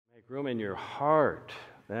Room in your heart.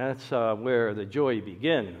 That's where the joy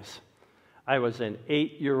begins. I was an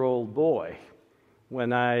 8-year-old boy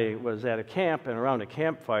when I was at a camp, and around a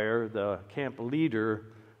campfire, the camp leader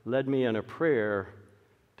led me in a prayer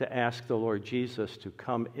to ask the Lord Jesus to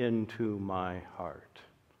come into my heart.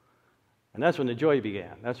 And that's when the joy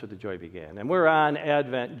began. That's when the joy began. And we're on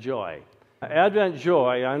Advent Joy. Advent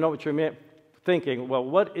Joy, I know what you're thinking, well,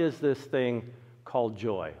 what is this thing called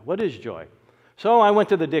joy? What is joy? So I went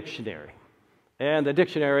to the dictionary, and the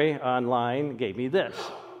dictionary online gave me this: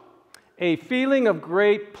 a feeling of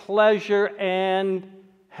great pleasure and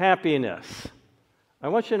happiness. I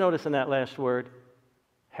want you to notice in that last word,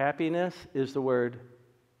 happiness is the word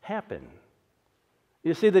happen.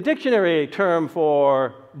 You see, the dictionary term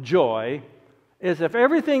for joy is if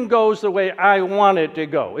everything goes the way I want it to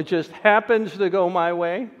go, it just happens to go my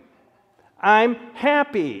way, I'm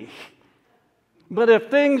happy. But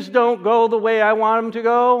if things don't go the way I want them to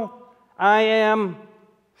go, I am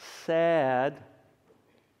sad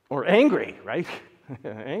or angry, right?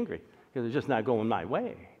 Angry, because it's just not going my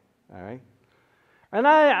way, all right? And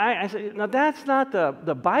I say, now that's not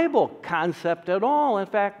the Bible concept at all. In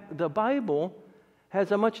fact, the Bible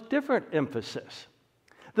has a much different emphasis.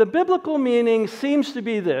 The biblical meaning seems to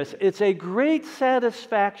be this: it's a great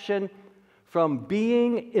satisfaction from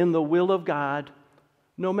being in the will of God,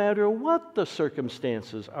 no matter what the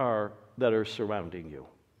circumstances are that are surrounding you.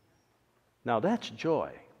 Now that's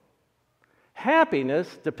joy.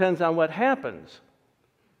 Happiness depends on what happens.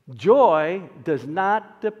 Joy does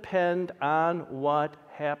not depend on what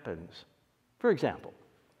happens. For example,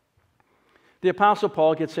 the Apostle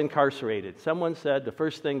Paul gets incarcerated. Someone said the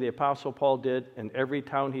first thing the Apostle Paul did in every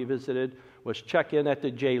town he visited was check in at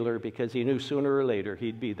the jailer because he knew sooner or later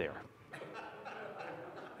he'd be there.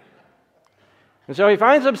 And so he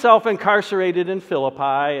finds himself incarcerated in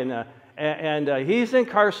Philippi, and he's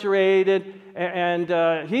incarcerated,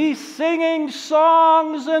 and he's singing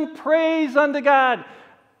songs and praise unto God.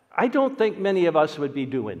 I don't think many of us would be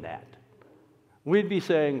doing that. We'd be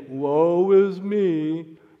saying, woe is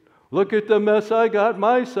me. Look at the mess I got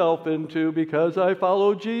myself into because I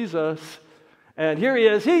follow Jesus. And here he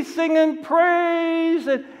is. He's singing praise.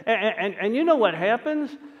 And you know what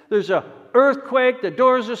happens? There's an earthquake. The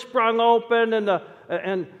doors are sprung open.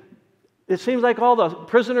 And it seems like all the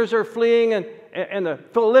prisoners are fleeing. And the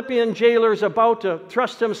Philippian jailer is about to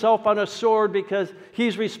thrust himself on a sword because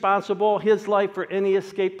he's responsible, his life, for any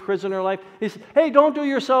escaped prisoner life. He says, hey, don't do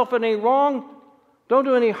yourself any wrong. Don't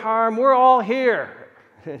do any harm. We're all here.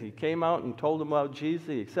 He came out and told them about Jesus.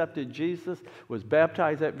 He accepted Jesus, was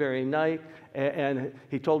baptized that very night, and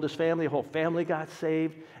he told his family, the whole family got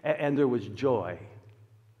saved, and there was joy.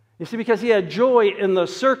 You see, because he had joy in the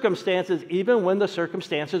circumstances, even when the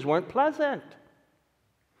circumstances weren't pleasant.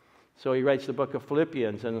 So he writes the book of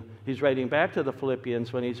Philippians, and he's writing back to the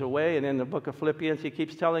Philippians when he's away, and in the book of Philippians, he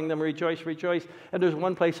keeps telling them, rejoice, rejoice. And there's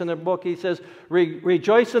one place in the book he says,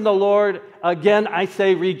 rejoice in the Lord. Again, I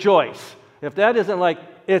say rejoice. If that isn't like,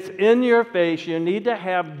 it's in your face, you need to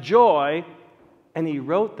have joy. And he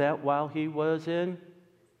wrote that while he was in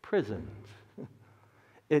prison.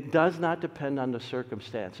 It does not depend on the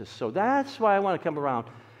circumstances. So that's why I want to come around.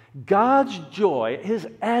 God's joy, his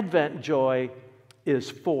Advent joy, is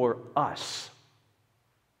for us.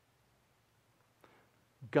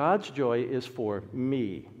 God's joy is for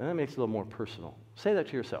me. And that makes it a little more personal. Say that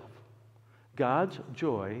to yourself. God's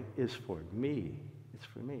joy is for me. It's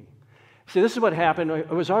for me. See, this is what happened. It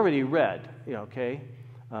was already read, okay?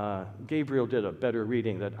 Gabriel did a better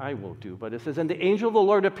reading than I will do. But it says, and the angel of the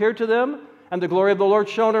Lord appeared to them, and the glory of the Lord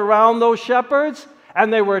shone around those shepherds,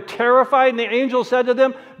 and they were terrified. And the angel said to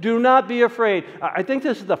them, do not be afraid. I think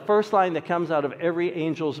this is the first line that comes out of every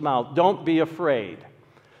angel's mouth. Don't be afraid.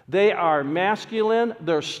 They are masculine,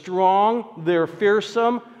 they're strong, they're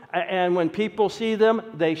fearsome, and when people see them,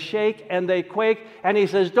 they shake and they quake. And he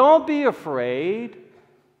says, don't be afraid.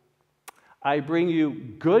 I bring you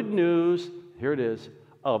good news, here it is,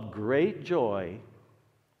 of great joy.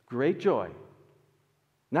 Great joy.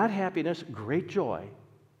 Not happiness, great joy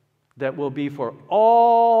that will be for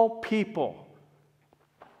all people.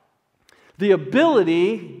 The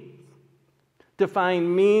ability to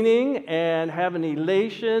find meaning and have an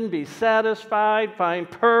elation, be satisfied, find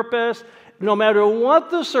purpose, no matter what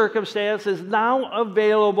the circumstance, is now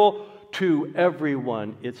available to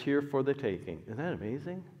everyone. It's here for the taking. Isn't that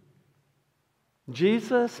amazing?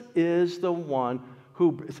 Jesus is the one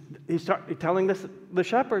who, he's telling the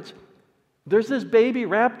shepherds, there's this baby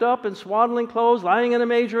wrapped up in swaddling clothes, lying in a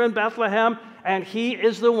manger in Bethlehem, and he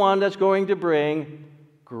is the one that's going to bring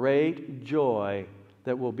great joy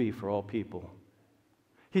that will be for all people.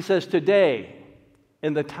 He says, today,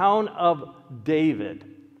 in the town of David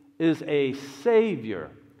is a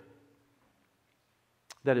Savior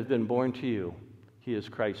that has been born to you. He is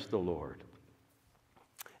Christ the Lord.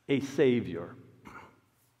 A Savior.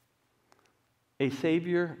 A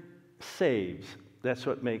Savior saves. That's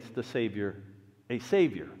what makes the Savior a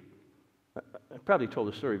Savior. I probably told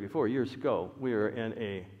the story before. Years ago, we were in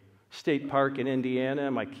a state park in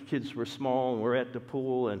Indiana. My kids were small, and we're at the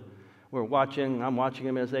pool, and I'm watching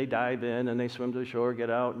them as they dive in, and they swim to the shore, get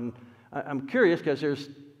out. And I'm curious because there's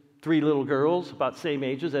 3 little girls about the same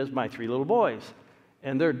ages as my 3 little boys,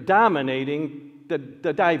 and they're dominating the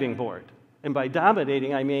diving board. And by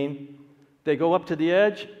dominating, I mean they go up to the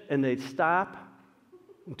edge, and they stop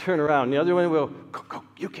and turn around. And the other one will, go,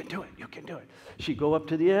 you can do it, you can do it. She'd go up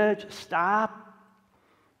to the edge, stop,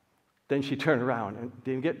 then she'd turn around, and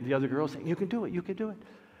then get the other girl saying, you can do it, you can do it.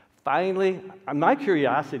 Finally, my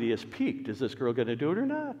curiosity is piqued. Is this girl going to do it or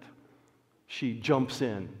not? She jumps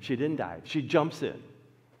in. She didn't dive. She jumps in.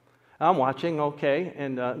 I'm watching, okay,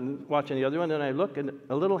 and watching the other one, and I look, and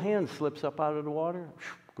a little hand slips up out of the water,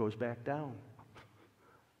 goes back down.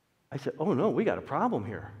 I said, oh no, we got a problem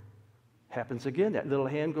here. Happens again. That little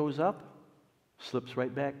hand goes up, slips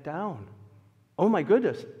right back down. Oh my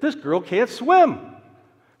goodness, this girl can't swim.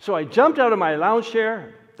 So I jumped out of my lounge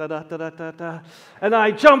chair, and I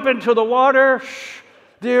jump into the water.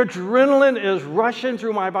 The adrenaline is rushing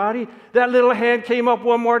through my body. That little hand came up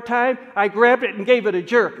one more time. I grabbed it and gave it a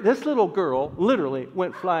jerk. This little girl literally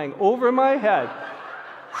went flying over my head.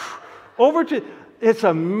 It's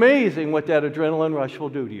amazing what that adrenaline rush will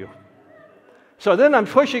do to you. So then I'm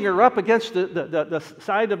pushing her up against the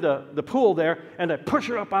side of the pool there, and I push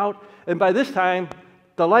her up out, and by this time,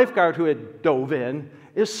 the lifeguard who had dove in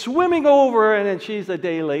is swimming over, and then she's a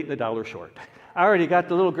day late and $1 short. I already got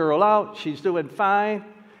the little girl out. She's doing fine.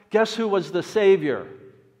 Guess who was the Savior?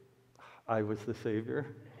 I was the Savior.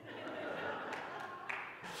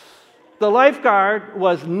 The lifeguard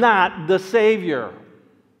was not the Savior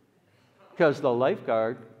because the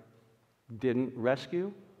lifeguard didn't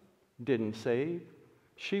rescue, didn't save.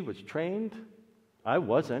 She was trained. I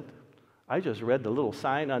wasn't. I just read the little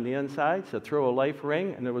sign on the inside, said throw a life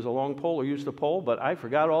ring, and there was a long pole or used a pole, but I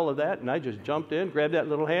forgot all of that, and I just jumped in, grabbed that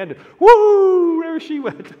little hand, and whoo, there she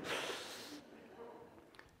went.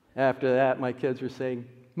 After that, my kids were saying,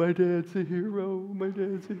 my dad's a hero, my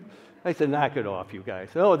dad's a hero. I said, knock it off, you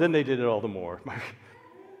guys. Oh, then they did it all the more.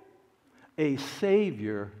 A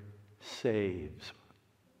Savior saves.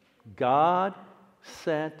 God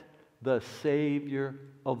sent the Savior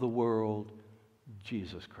of the world,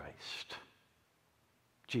 Jesus Christ.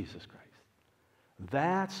 Jesus Christ.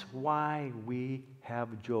 That's why we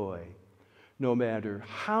have joy. No matter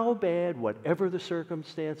how bad, whatever the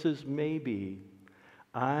circumstances may be,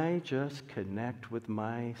 I just connect with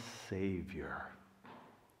my Savior,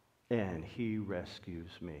 and He rescues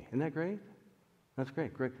me. Isn't that great? That's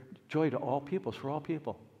great. Great. Joy to all peoples, for all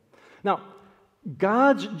people. Now,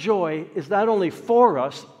 God's joy is not only for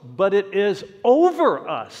us, but it is over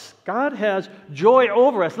us. God has joy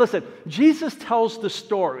over us. Listen, Jesus tells the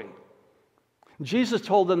story. Jesus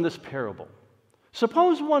told them this parable.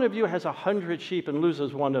 Suppose one of you has 100 sheep and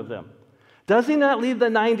loses one of them. Does he not leave the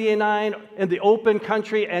 99 in the open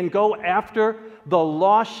country and go after the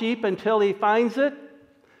lost sheep until he finds it?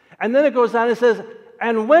 And then it goes on and says,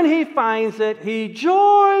 and when he finds it, he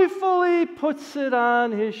joyfully puts it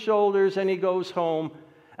on his shoulders and he goes home.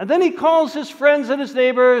 And then he calls his friends and his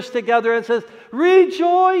neighbors together and says,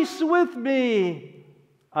 rejoice with me.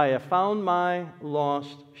 I have found my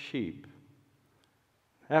lost sheep.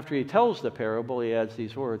 After he tells the parable, he adds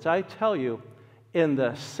these words, I tell you, in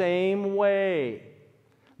the same way,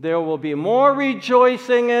 there will be more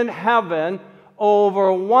rejoicing in heaven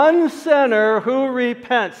over one sinner who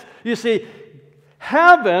repents. You see,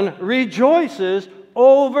 heaven rejoices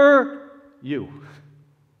over you.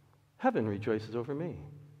 Heaven rejoices over me.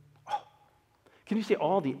 Oh, can you see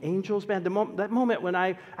all the angels, man? That moment when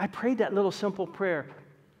I prayed that little simple prayer,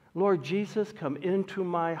 Lord Jesus, come into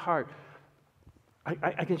my heart.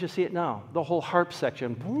 I can just see it now. The whole harp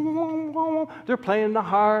section. They're playing the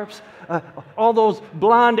harps. All those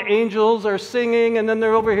blonde angels are singing, and then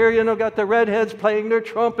they're over here, got the redheads playing their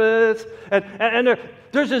trumpets. And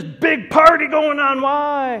there's this big party going on.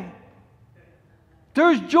 Why?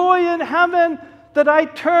 There's joy in heaven that I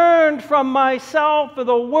turned from myself and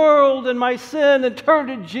the world and my sin and turned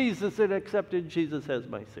to Jesus and accepted Jesus as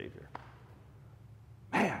my Savior.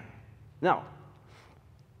 Man. Now,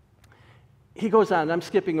 he goes on, I'm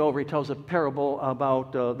skipping over, he tells a parable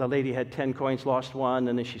about the lady had 10 coins, lost one,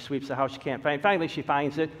 and then she sweeps the house, she can't find it. Finally, she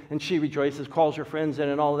finds it, and she rejoices, calls her friends in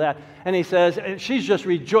and all of that. And he says, she's just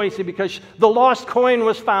rejoicing because the lost coin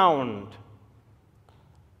was found.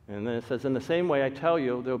 And then it says, in the same way, I tell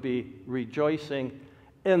you, there'll be rejoicing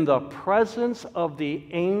in the presence of the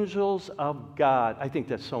angels of God. I think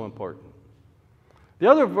that's so important. The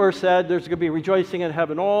other verse said there's going to be rejoicing in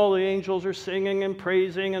heaven. All the angels are singing and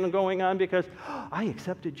praising and going on because I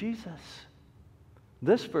accepted Jesus.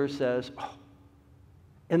 This verse says,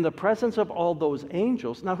 in the presence of all those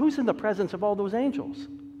angels. Now, who's in the presence of all those angels?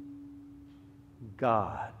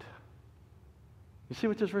 God. You see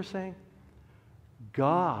what this verse is saying?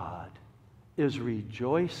 God is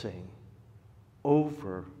rejoicing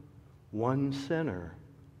over one sinner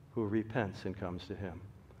who repents and comes to him.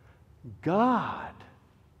 God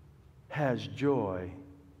has joy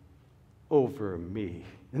over me.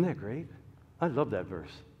 Isn't that great? I love that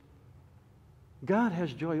verse. God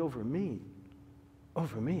has joy over me.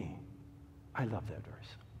 Over me. I love that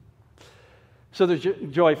verse. So there's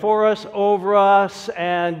joy for us, over us,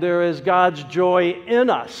 and there is God's joy in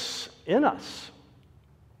us. In us.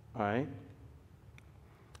 All right?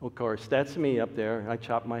 Of course, that's me up there. I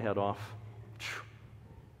chopped my head off.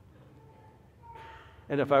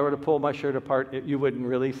 And if I were to pull my shirt apart, you wouldn't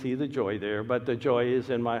really see the joy there, but the joy is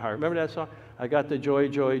in my heart. Remember that song? I got the joy,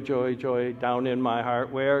 joy, joy, joy down in my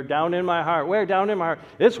heart. Where? Down in my heart. Where? Down in my heart.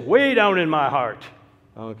 It's way down in my heart.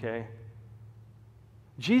 Okay?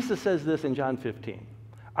 Jesus says this in John 15.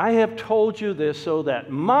 I have told you this so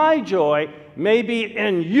that my joy may be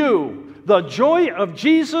in you. The joy of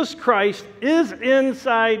Jesus Christ is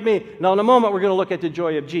inside me. Now, in a moment, we're going to look at the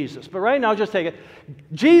joy of Jesus. But right now, just take it.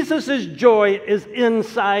 Jesus' joy is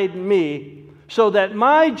inside me so that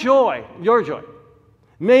my joy, your joy,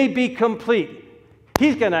 may be complete.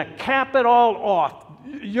 He's going to cap it all off.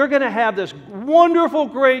 You're going to have this wonderful,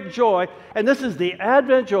 great joy, and this is the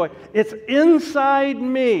Advent joy. It's inside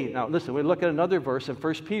me. Now, listen, we look at another verse in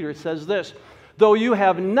 1 Peter. It says this, though you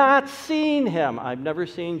have not seen him, I've never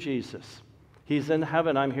seen Jesus. He's in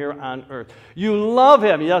heaven, I'm here on earth. You love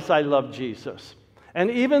him. Yes, I love Jesus. And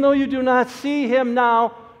even though you do not see him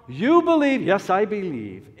now, you believe, yes, I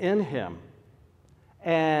believe in him.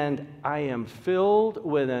 And I am filled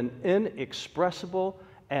with an inexpressible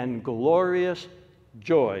and glorious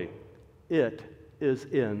joy. It is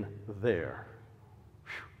in there.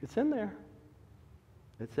 It's in there.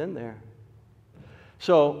 It's in there.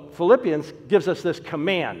 So Philippians gives us this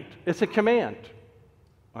command. It's a command.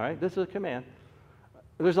 All right, this is a command.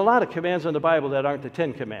 There's a lot of commands in the Bible that aren't the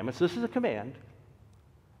 10 Commandments. This is a command.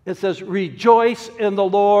 It says, rejoice in the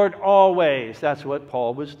Lord always. That's what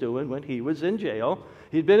Paul was doing when he was in jail.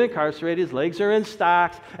 He'd been incarcerated, his legs are in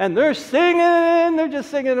stocks, and they're singing, they're just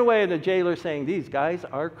singing away, and the jailer's saying, these guys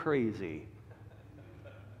are crazy.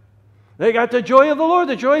 They got the joy of the Lord,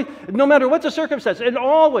 the joy, no matter what the circumstance, and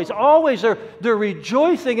always they're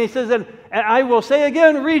rejoicing. He says, and I will say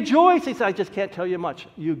again, rejoice. He said, I just can't tell you much.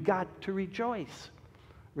 You got to rejoice.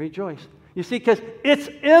 Rejoice. You see, because it's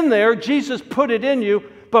in there, Jesus put it in you,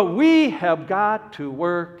 but we have got to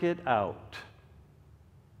work it out.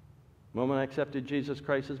 The moment I accepted Jesus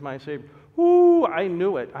Christ as my Savior, ooh, I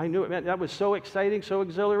knew it. I knew it. Man, that was so exciting, so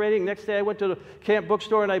exhilarating. Next day I went to the camp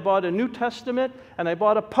bookstore and I bought a New Testament and I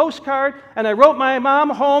bought a postcard and I wrote my mom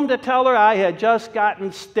home to tell her I had just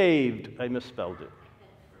gotten staved. I misspelled it.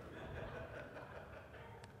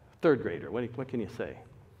 Third grader, what can you say?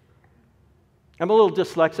 I'm a little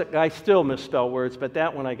dyslexic. I still misspell words, but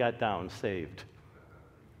that one I got down, saved.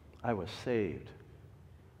 I was saved.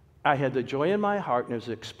 I had the joy in my heart, and it was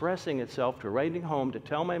expressing itself to writing home to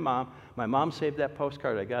tell my mom. My mom saved that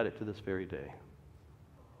postcard. I got it to this very day.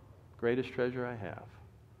 Greatest treasure I have.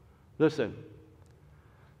 Listen,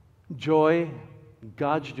 joy,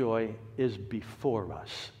 God's joy is before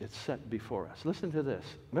us. It's set before us. Listen to this.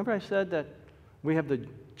 Remember I said that we have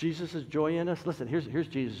Jesus' joy in us? Listen, here's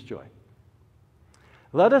Jesus' joy.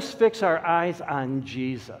 Let us fix our eyes on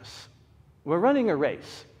Jesus. We're running a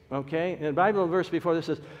race, okay? And the Bible verse before this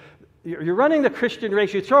says, you're running the Christian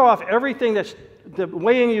race. You throw off everything that's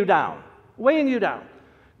weighing you down. Weighing you down.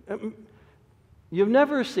 You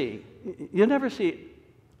never see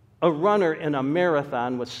a runner in a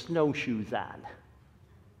marathon with snowshoes on.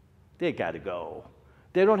 They got to go.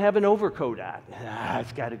 They don't have an overcoat on.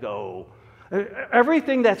 It's got to go.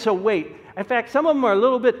 Everything that's a weight. In fact, some of them are a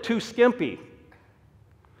little bit too skimpy.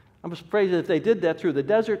 I'm afraid that if they did that through the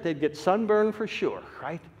desert, they'd get sunburned for sure,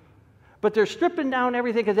 right? But they're stripping down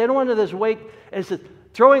everything because they don't want this weight.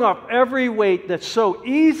 throwing off every weight that so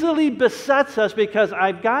easily besets us, because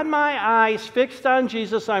I've got my eyes fixed on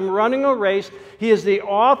Jesus. I'm running a race. He is the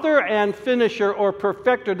author and finisher or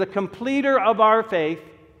perfecter, the completer of our faith,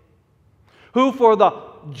 who for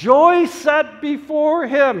the joy set before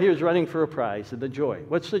him, he was running for a prize, and the joy.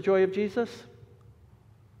 What's the joy of Jesus?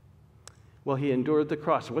 Well, he endured the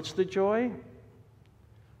cross. What's the joy?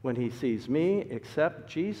 When he sees me accept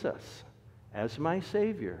Jesus as my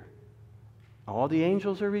Savior. All the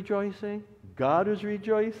angels are rejoicing. God is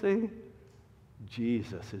rejoicing.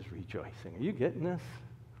 Jesus is rejoicing. Are you getting this?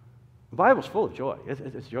 The Bible's full of joy.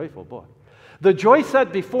 It's a joyful book. The joy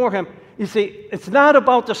set before him, you see, it's not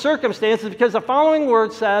about the circumstances, because the following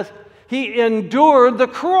word says, he endured the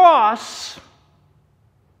cross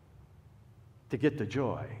to get the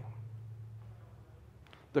joy.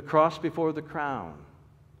 The cross before the crown.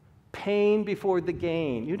 Pain before the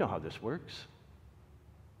gain. You know how this works.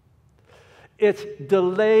 It's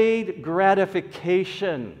delayed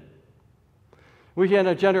gratification. We're in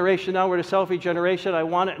a generation now, we're a selfie generation. I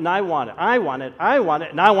want it and I want it. I want it, I want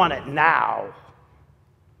it, and I want it now.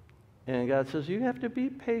 And God says, you have to be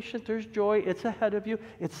patient. There's joy. It's ahead of you.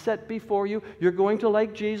 It's set before you. You're going to,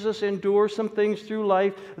 like Jesus, endure some things through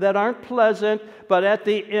life that aren't pleasant, but at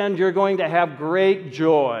the end, you're going to have great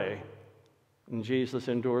joy. And Jesus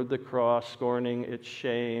endured the cross, scorning its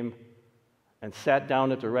shame, and sat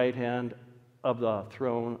down at the right hand of the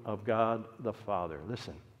throne of God the Father.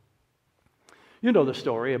 Listen. You know the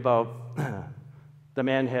story about the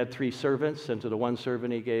man had 3 servants, and to the one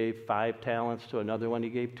servant he gave 5 talents, to another one he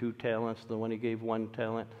gave 2 talents, to the one he gave 1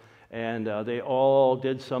 talent. And they all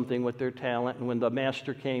did something with their talent. And when the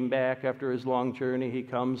master came back after his long journey, he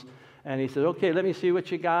comes and he said, okay, let me see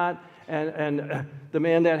what you got. And the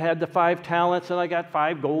man that had the 5 talents, and I got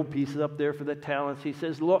 5 gold pieces up there for the talents, he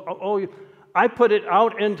says, look, I put it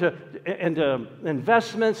out into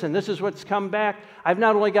investments, and this is what's come back. I've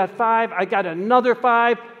not only got 5, I got another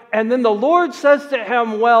 5. And then the Lord says to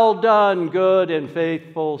him, well done, good and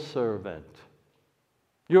faithful servant.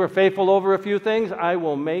 You are faithful over a few things. I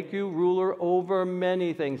will make you ruler over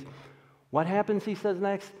many things. What happens, he says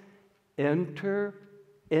next? Enter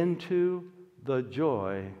into the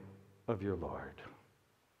joy of your Lord.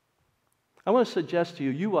 I want to suggest to you,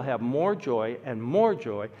 you will have more joy and more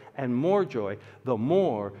joy and more joy the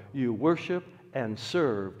more you worship and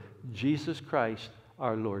serve Jesus Christ,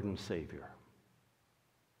 our Lord and Savior.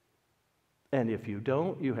 And if you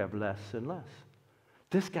don't, you have less and less.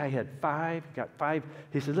 This guy had 5, got 5.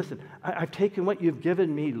 He said, listen, I've taken what you've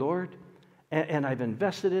given me, Lord, and I've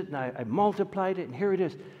invested it, and I've multiplied it, and here it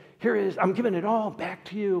is. Here it is. I'm giving it all back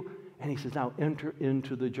to you. And he says, now enter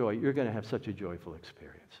into the joy. You're going to have such a joyful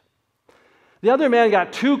experience. The other man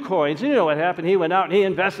got 2 coins. You know what happened. He went out and he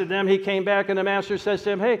invested them. He came back, and the master says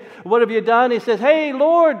to him, hey, what have you done? He says, hey,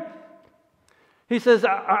 Lord. He says,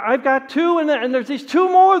 I've got 2, and there's these 2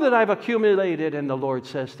 more that I've accumulated. And the Lord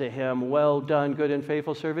says to him, well done, good and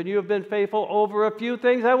faithful servant. You have been faithful over a few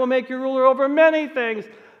things. I will make you ruler over many things.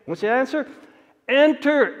 What's the answer?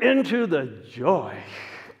 Enter into the joy.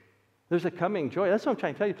 There's a coming joy. That's what I'm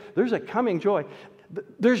trying to tell you. There's a coming joy.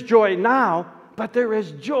 There's joy now, but there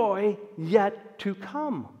is joy yet to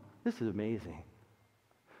come. This is amazing.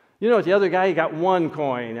 You know, the other guy, he got 1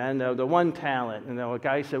 coin and the 1 talent. And the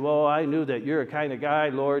guy said, well, I knew that you're a kind of guy,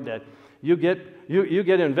 Lord, that you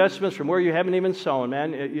get investments from where you haven't even sown,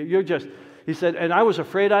 man. He said, and I was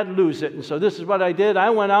afraid I'd lose it. And so this is what I did.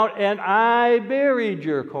 I went out and I buried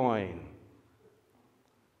your coin.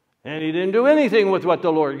 And he didn't do anything with what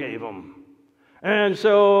the Lord gave him. And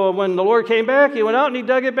so when the Lord came back, he went out and he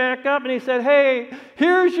dug it back up and he said, hey,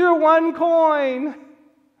 here's your 1 coin.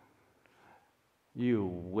 You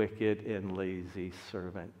wicked and lazy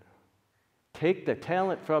servant. Take the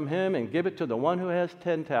talent from him and give it to the one who has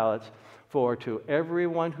 10 talents, for to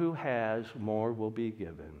everyone who has, more will be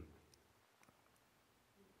given.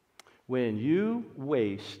 When you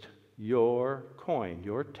waste your coin,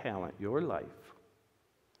 your talent, your life,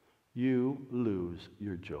 you lose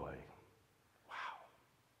your joy. Wow.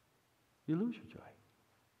 You lose your joy.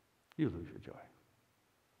 You lose your joy.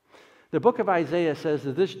 The book of Isaiah says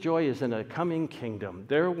that this joy is in a coming kingdom.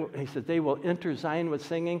 He said, they will enter Zion with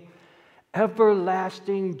singing.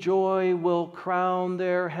 Everlasting joy will crown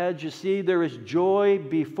their heads. You see, there is joy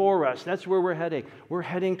before us. That's where we're heading. We're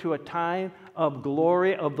heading to a time of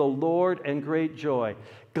glory of the Lord and great joy.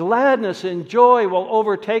 Gladness and joy will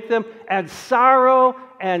overtake them, and sorrow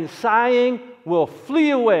and sighing will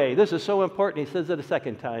flee away. This is so important. He says it a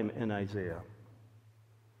second time in Isaiah.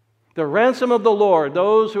 The ransom of the Lord,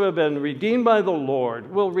 those who have been redeemed by the Lord,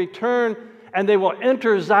 will return, and they will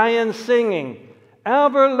enter Zion singing.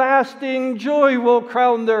 Everlasting joy will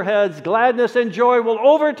crown their heads. Gladness and joy will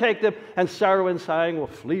overtake them, and sorrow and sighing will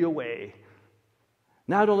flee away.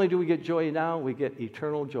 Not only do we get joy now, we get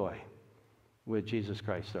eternal joy with Jesus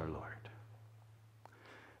Christ our Lord.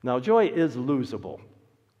 Now, joy is losable.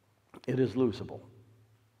 It is losable.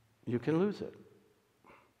 You can lose it.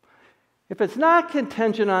 If it's not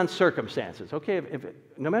contingent on circumstances, okay,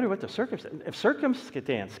 no matter what the circumstance, if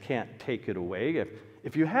circumstance can't take it away,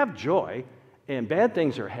 if you have joy and bad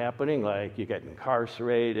things are happening, like you get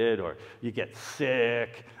incarcerated or you get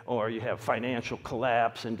sick or you have financial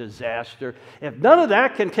collapse and disaster, if none of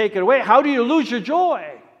that can take it away, how do you lose your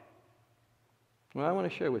joy? Well, I want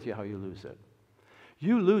to share with you how you lose it.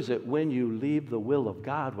 You lose it when you leave the will of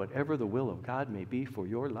God, whatever the will of God may be for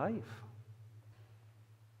your life.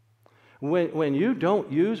 When you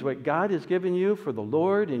don't use what God has given you for the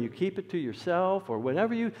Lord and you keep it to yourself, or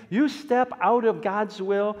whenever you step out of God's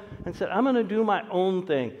will and said, I'm going to do my own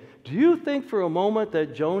thing. Do you think for a moment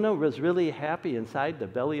that Jonah was really happy inside the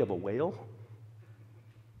belly of a whale?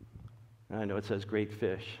 I know it says great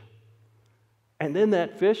fish. And then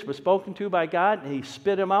that fish was spoken to by God and he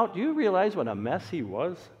spit him out. Do you realize what a mess he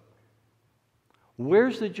was?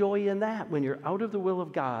 Where's the joy in that? When you're out of the will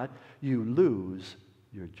of God, you lose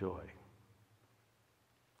your joy.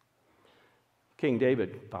 King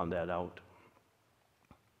David found that out.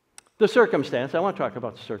 The circumstance, I want to talk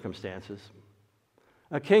about the circumstances.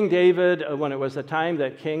 King David, when it was the time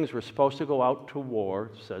that kings were supposed to go out to war,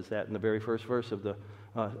 it says that in the very first verse of the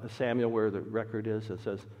Samuel where the record is, it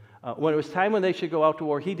says, when it was time when they should go out to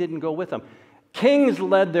war, he didn't go with them. Kings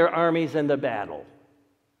led their armies in the battle,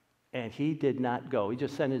 and he did not go. He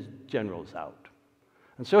just sent his generals out.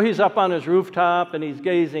 And so he's up on his rooftop, and he's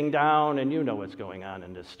gazing down, and you know what's going on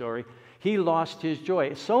in this story. He lost his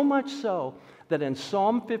joy, so much so that in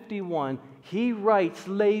Psalm 51, he writes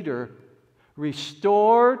later,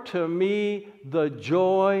 restore to me the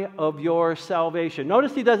joy of your salvation.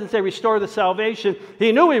 Notice he doesn't say restore the salvation.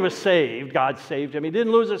 He knew he was saved. God saved him. He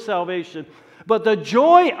didn't lose his salvation. But the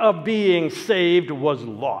joy of being saved was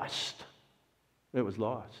lost. It was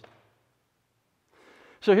lost.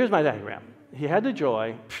 So here's my diagram. He had the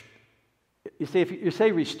joy. You see, if you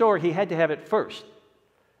say restore, he had to have it first.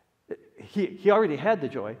 He already had the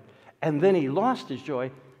joy, and then he lost his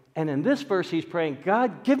joy. And in this verse, he's praying,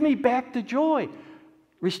 God, give me back the joy.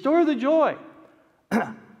 Restore the joy.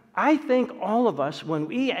 I think all of us, when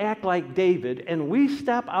we act like David and we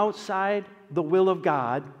step outside the will of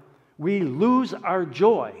God, we lose our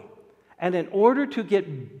joy. And in order to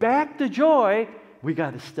get back the joy, we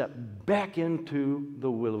got to step back into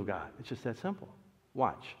the will of God. It's just that simple.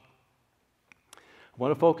 Watch. I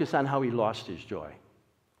want to focus on how he lost his joy.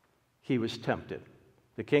 He was tempted.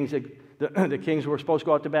 The kings were supposed to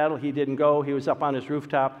go out to battle. He didn't go. He was up on his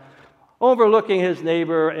rooftop overlooking his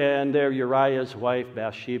neighbor, and there Uriah's wife,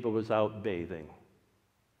 Bathsheba, was out bathing.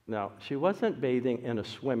 Now, she wasn't bathing in a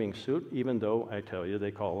swimming suit, even though, I tell you,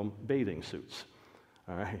 they call them bathing suits.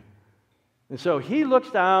 All right? And so he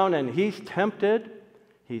looks down, and he's tempted.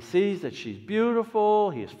 He sees that she's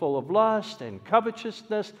beautiful. He's full of lust and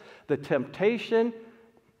covetousness. The temptation,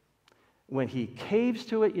 when he caves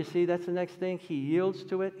to it, you see, that's the next thing. He yields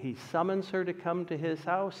to it. He summons her to come to his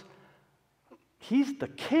house. He's the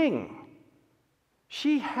king.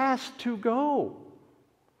 She has to go.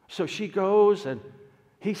 So she goes, and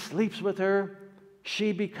he sleeps with her.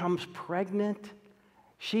 She becomes pregnant.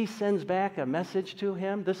 She sends back a message to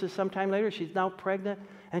him. This is sometime later. She's now pregnant,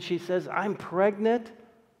 and she says, I'm pregnant.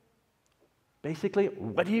 Basically,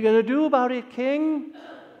 what are you going to do about it, king?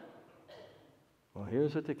 Well,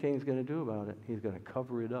 here's what the king's going to do about it. He's going to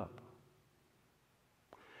cover it up.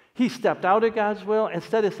 He stepped out of God's will.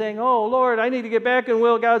 Instead of saying, oh, Lord, I need to get back in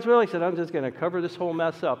God's will, he said, I'm just going to cover this whole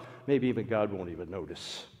mess up. Maybe even God won't even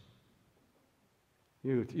notice.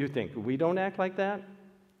 You think we don't act like that?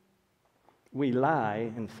 We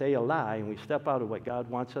lie and say a lie, and we step out of what God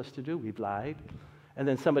wants us to do. We've lied. And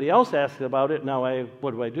then somebody else asks about it. Now,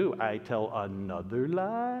 what do? I tell another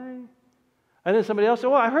lie. And then somebody else says,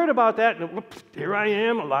 well, I heard about that. And whoops, here I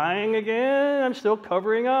am lying again. I'm still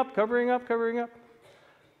covering up.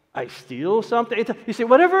 I steal something. You see,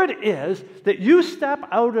 whatever it is that you step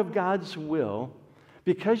out of God's will,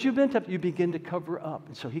 because you've been tempted, you begin to cover up.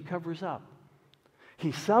 And so he covers up.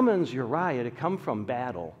 He summons Uriah to come from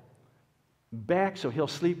battle back so he'll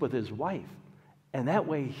sleep with his wife. And that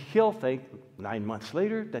way he'll think 9 months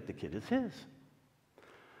later that the kid is his.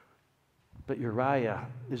 But Uriah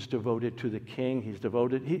is devoted to the king.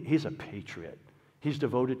 He's a patriot. He's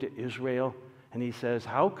devoted to Israel. And he says,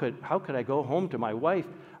 how could I go home to my wife?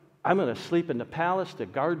 I'm going to sleep in the palace to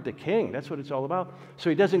guard the king. That's what it's all about. So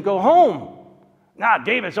he doesn't go home. Nah,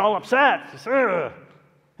 David's all upset. He says, ugh.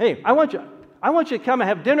 Hey, I want you to come and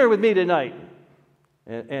have dinner with me tonight.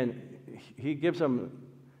 And he gives them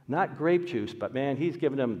not grape juice, but man, he's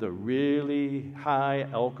giving them the really high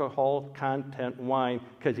alcohol content wine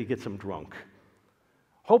because he gets them drunk.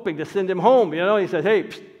 Hoping to send him home, He says, hey,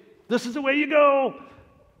 this is the way you go.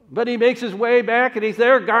 But he makes his way back, and he's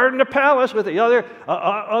there guarding the palace with the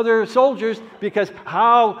other soldiers, because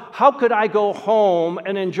how could I go home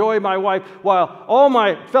and enjoy my wife while all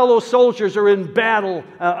my fellow soldiers are in battle,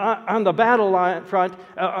 on the battle line front?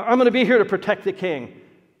 I'm going to be here to protect the king.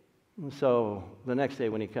 And so the next day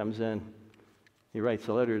when he comes in, he writes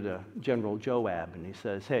a letter to General Joab, and he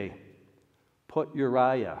says, hey, put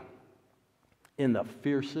Uriah in the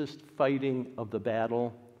fiercest fighting of the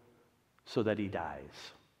battle so that he dies.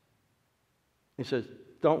 He says,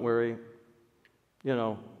 don't worry,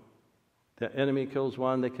 the enemy kills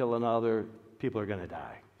one, they kill another, people are going to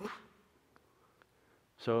die.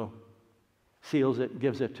 So seals it,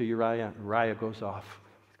 gives it to Uriah. Uriah goes off,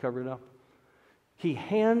 covered up. He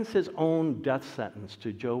hands his own death sentence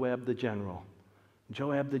to Joab the general.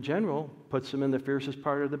 Joab the general puts him in the fiercest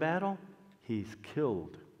part of the battle. He's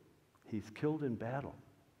killed. He's killed in battle.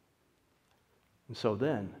 And so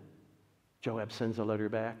then, Joab sends a letter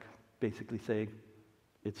back, basically saying,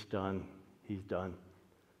 it's done. He's done.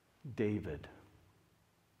 David,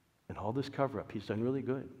 and all this cover-up, he's done really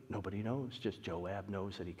good. Nobody knows. Just Joab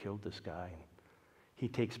knows that he killed this guy. He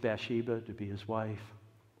takes Bathsheba to be his wife.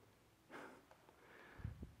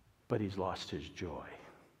 But he's lost his joy.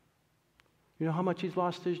 You know how much he's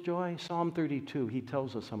lost his joy? Psalm 32, he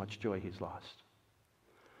tells us how much joy he's lost.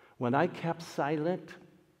 When I kept silent,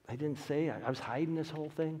 I didn't say, I was hiding this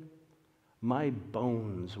whole thing. My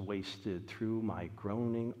bones wasted through my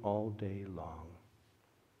groaning all day long.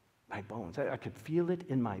 My bones, I could feel it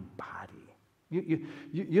in my body.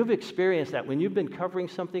 You've experienced that. When you've been covering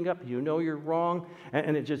something up, you're wrong,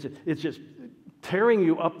 and it's just tearing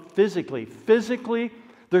you up physically. Physically,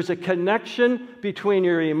 there's a connection between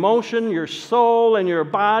your emotion, your soul, and your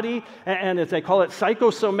body, and as they call it,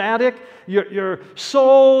 psychosomatic. Your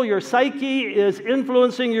soul, your psyche is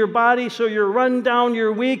influencing your body, so you're run down,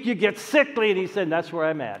 you're weak, you get sickly, and he said, that's where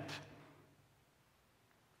I'm at.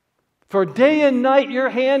 For day and night your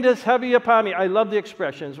hand is heavy upon me. I love the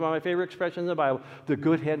expression. It's one of my favorite expressions in the Bible. The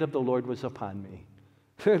good hand of the Lord was upon me.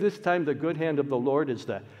 This time the good hand of the Lord is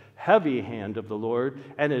the heavy hand of the Lord,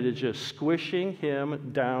 and it is just squishing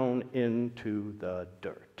him down into the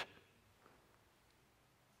dirt.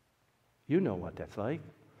 You know what that's like.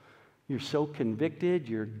 You're so convicted,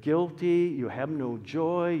 you're guilty, you have no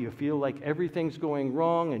joy, you feel like everything's going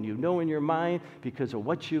wrong, and you know in your mind because of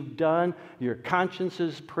what you've done, your conscience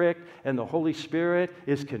is pricked, and the Holy Spirit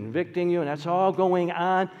is convicting you, and that's all going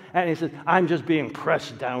on. And he says, I'm just being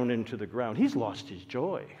pressed down into the ground. He's lost his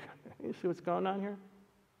joy. You see what's going on here?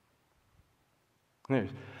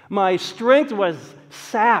 My strength was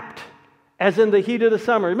sapped as in the heat of the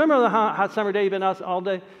summer. Remember the hot summer day you've been out all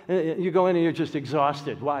day? You go in and you're just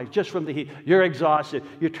exhausted. Why? Just from the heat. You're exhausted.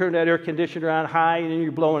 You turn that air conditioner on high and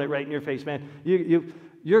you're blowing it right in your face, man.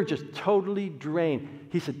 You're just totally drained.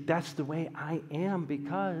 He said, that's the way I am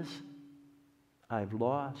because I've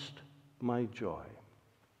lost my joy.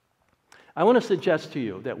 I want to suggest to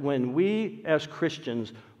you that when we as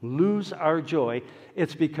Christians lose our joy,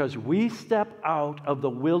 it's because we step out of the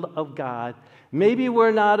will of God. Maybe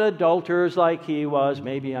we're not adulterers like he was.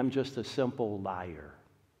 Maybe I'm just a simple liar.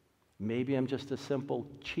 Maybe I'm just a simple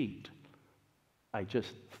cheat. I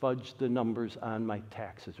just fudged the numbers on my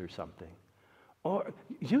taxes or something. Or,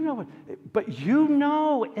 but you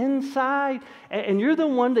know inside, and you're the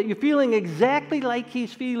one that you're feeling exactly like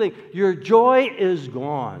he's feeling. Your joy is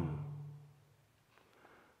gone.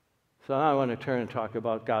 So now I want to turn and talk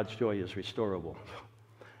about God's joy is restorable.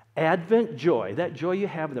 Advent joy, that joy you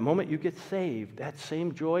have the moment you get saved, that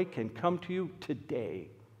same joy can come to you today.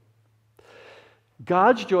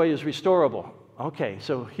 God's joy is restorable. Okay,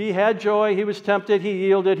 so he had joy, he was tempted, he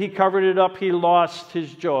yielded, he covered it up, he lost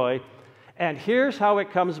his joy. And here's how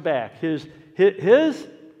it comes back. His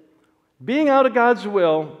being out of God's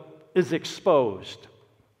will is exposed.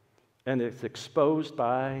 And it's exposed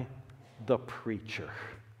by the preacher.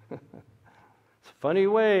 It's a funny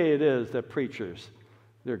way it is that preachers,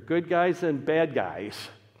 they're good guys and bad guys.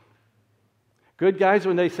 Good guys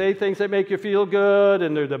when they say things that make you feel good,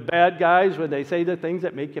 and they're the bad guys when they say the things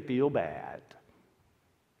that make you feel bad.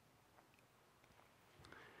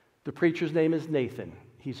 The preacher's name is Nathan.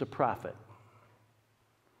 He's a prophet.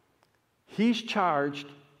 He's charged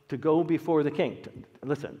to go before the king.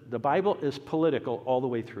 Listen, the Bible is political all the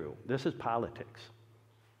way through. This is politics.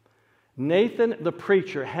 Nathan, the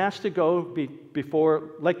preacher, has to go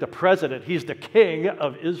before, like the president, he's the king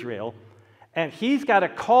of Israel, and he's got to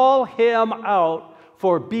call him out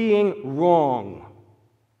for being wrong.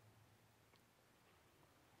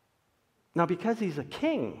 Now, because he's a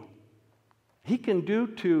king, he can do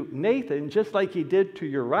to Nathan just like he did to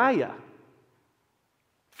Uriah.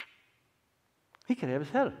 He can have his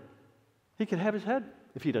head. He can have his head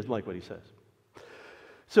if he doesn't like what he says.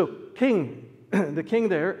 So the king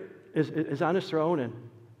there is on his throne,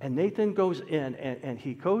 and Nathan goes in, and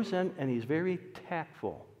he goes in, and he's very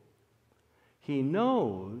tactful. He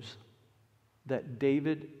knows that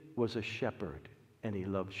David was a shepherd, and he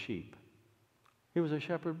loved sheep. He was a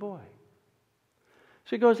shepherd boy.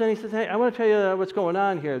 So he goes in and he says, hey, I want to tell you what's going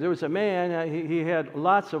on here. There was a man, he had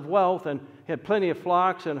lots of wealth, and he had plenty of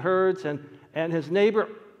flocks and herds, and his neighbor,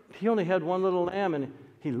 he only had one little lamb, and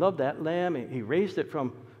he loved that lamb. He raised it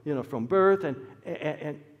from birth, and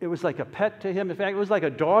it was like a pet to him. In fact, it was like a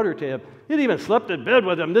daughter to him. He'd even slept in bed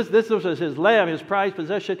with him. This was his lamb, his prized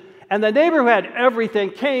possession. And the neighbor who had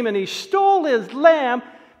everything came, and he stole his lamb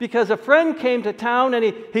because a friend came to town, and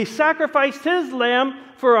he sacrificed his lamb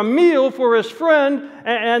for a meal for his friend,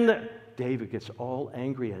 and David gets all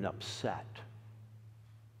angry and upset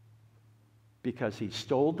because he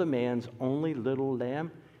stole the man's only little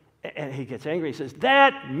lamb. And he gets angry. He says,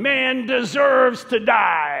 that man deserves to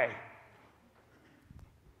die.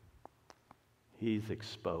 He's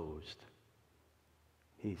exposed.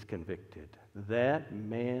 He's convicted. That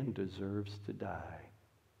man deserves to die.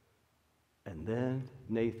 And then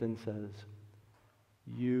Nathan says,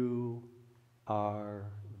 you are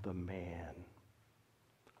the man.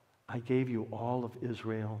 I gave you all of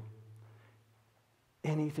Israel.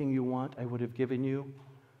 Anything you want, I would have given you.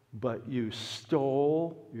 But you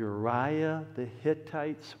stole Uriah the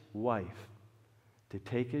Hittite's wife to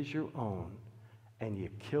take as your own, and you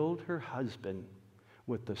killed her husband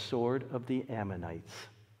with the sword of the Ammonites.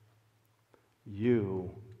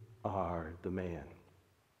 You are the man.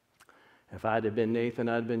 If I'd have been Nathan,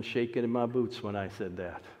 I'd have been shaking in my boots when I said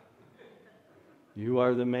that. You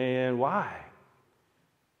are the man. Why?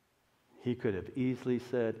 He could have easily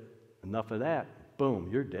said, enough of that. Boom,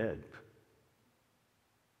 you're dead.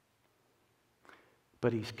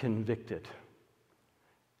 But he's convicted,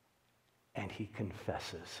 and he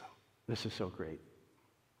confesses. This is so great.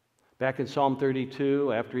 Back in Psalm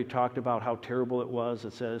 32, after he talked about how terrible it was,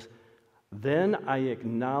 it says, then I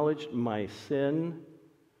acknowledged my sin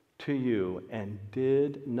to you and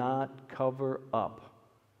did not cover up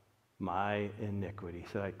my iniquity. He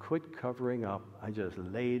said, I quit covering up. I just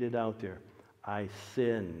laid it out there. I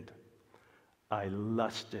sinned. I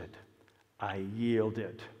lusted. I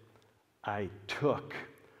yielded. I took.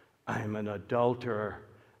 I'm an adulterer.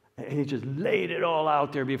 And he just laid it all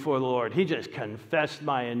out there before the Lord. He just confessed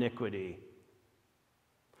my iniquity.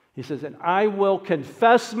 He says, and I will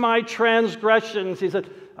confess my transgressions. He said,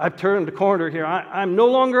 I've turned the corner here. I'm no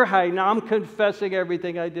longer hiding. Now I'm confessing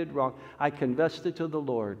everything I did wrong. I confessed it to the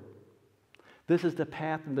Lord. This is the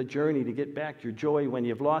path and the journey to get back your joy when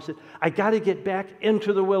you've lost it. I got to get back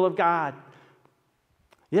into the will of God.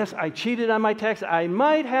 Yes, I cheated on my tax. I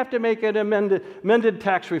might have to make an amended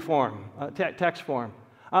tax form.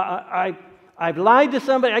 I've lied to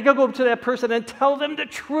somebody. I got to go up to that person and tell them the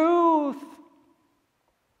truth.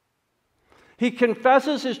 He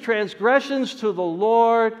confesses his transgressions to the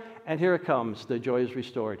Lord, and here it comes. The joy is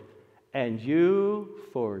restored. And you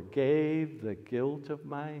forgave the guilt of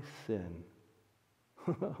my sin.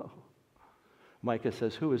 Micah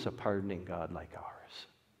says, who is a pardoning God like ours?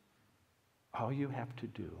 All you have to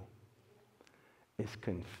do is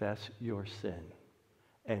confess your sin,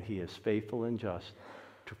 and he is faithful and just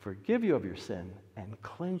to forgive you of your sin and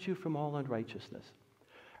cleanse you from all unrighteousness.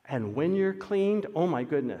 And when you're cleaned, oh my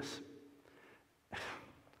goodness.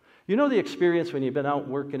 You know the experience when you've been out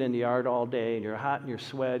working in the yard all day and you're hot and you're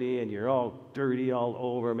sweaty and you're all dirty all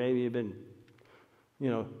over. Maybe you've been,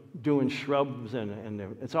 doing shrubs and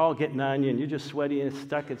it's all getting on you and you're just sweaty and it's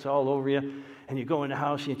stuck, it's all over you. And you go in the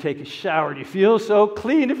house and you take a shower and you feel so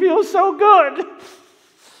clean, you feel so good.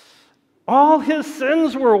 All his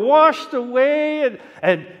sins were washed away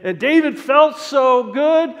and David felt so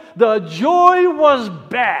good. The joy was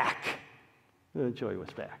back. The joy was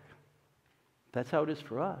back. That's how it is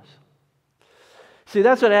for us. See,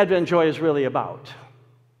 that's what Advent joy is really about.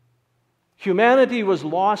 Humanity was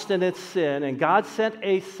lost in its sin, and God sent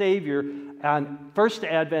a Savior, on First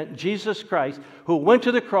Advent, Jesus Christ, who went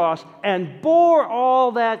to the cross and bore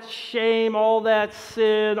all that shame, all that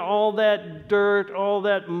sin, all that dirt, all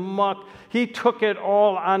that muck. He took it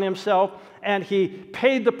all on himself, and he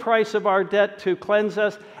paid the price of our debt to cleanse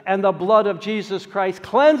us, and the blood of Jesus Christ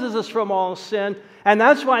cleanses us from all sin. And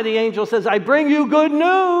that's why the angel says, I bring you good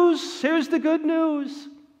news. Here's the good news.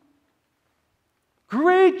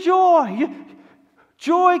 Great joy.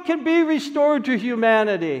 Joy can be restored to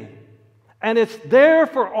humanity. And it's there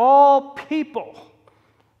for all people.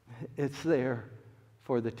 It's there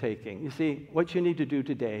for the taking. You see, what you need to do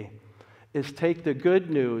today is take the good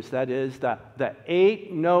news, that is the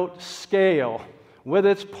 8-note scale with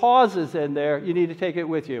its pauses in there. You need to take it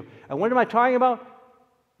with you. And what am I talking about?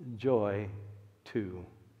 Joy to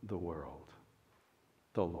the world.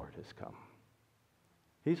 The Lord has come.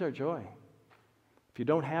 He's our joy. If you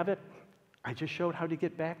don't have it, I just showed how to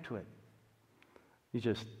get back to it. You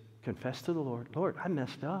just confess to the Lord, Lord, I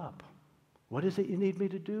messed up. What is it you need me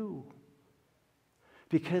to do?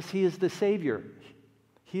 Because He is the Savior.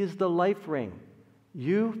 He is the life ring.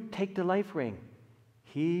 You take the life ring.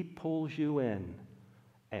 He pulls you in,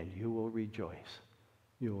 and you will rejoice.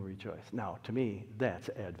 You will rejoice. Now, to me, that's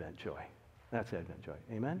Advent joy. That's Advent joy.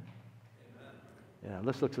 Amen? Amen. Yeah,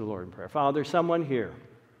 let's look to the Lord in prayer. Father, someone here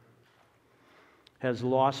has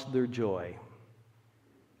lost their joy.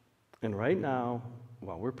 And right now,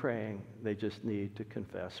 while we're praying, they just need to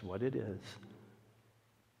confess what it is.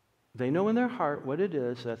 They know in their heart what it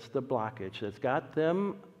is that's the blockage that's got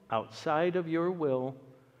them outside of your will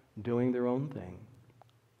doing their own thing.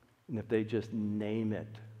 And if they just name it,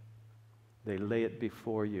 they lay it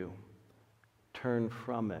before you, turn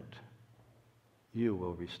from it, you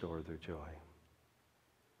will restore their joy.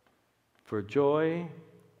 For joy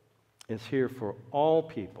is here for all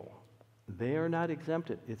people. They are not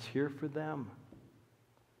exempted. It's here for them.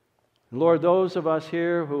 Lord, those of us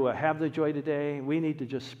here who have the joy today, we need to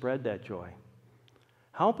just spread that joy.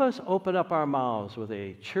 Help us open up our mouths with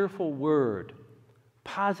a cheerful word,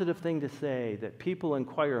 positive thing to say, that people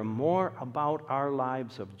inquire more about our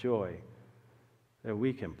lives of joy, that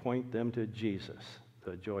we can point them to Jesus,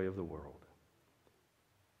 the joy of the world.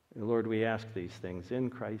 And Lord, we ask these things in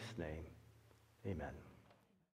Christ's name. Amen.